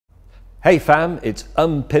Hey fam, it's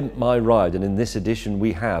Unpimp My Ride, and in this edition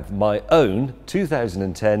we have my own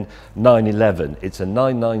 2010 911. It's a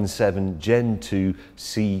 997 Gen 2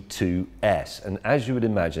 C2S, and as you would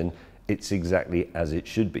imagine, it's exactly as it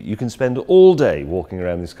should be. You can spend all day walking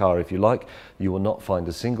around this car if you like. You will not find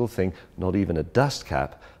a single thing, not even a dust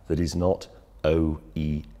cap, that is not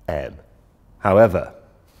OEM. However,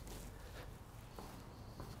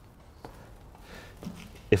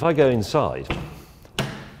 if I go inside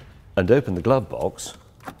and open the glove box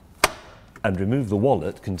and remove the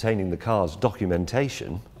wallet containing the car's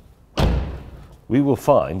documentation, we will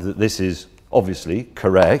find that this is obviously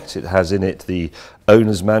correct. It has in it the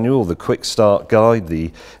owner's manual, the quick start guide,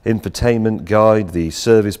 the infotainment guide, the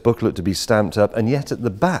service booklet to be stamped up, and yet at the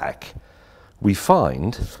back we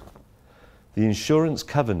find the insurance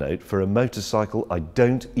cover note for a motorcycle I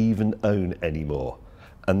don't even own anymore,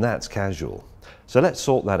 and that's casual. So let's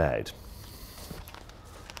sort that out.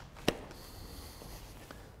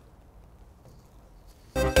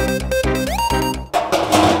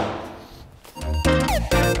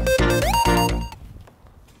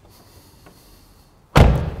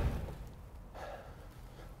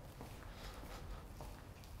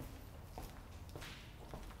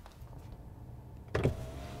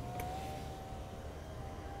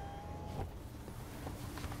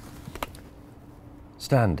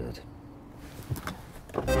 Standard.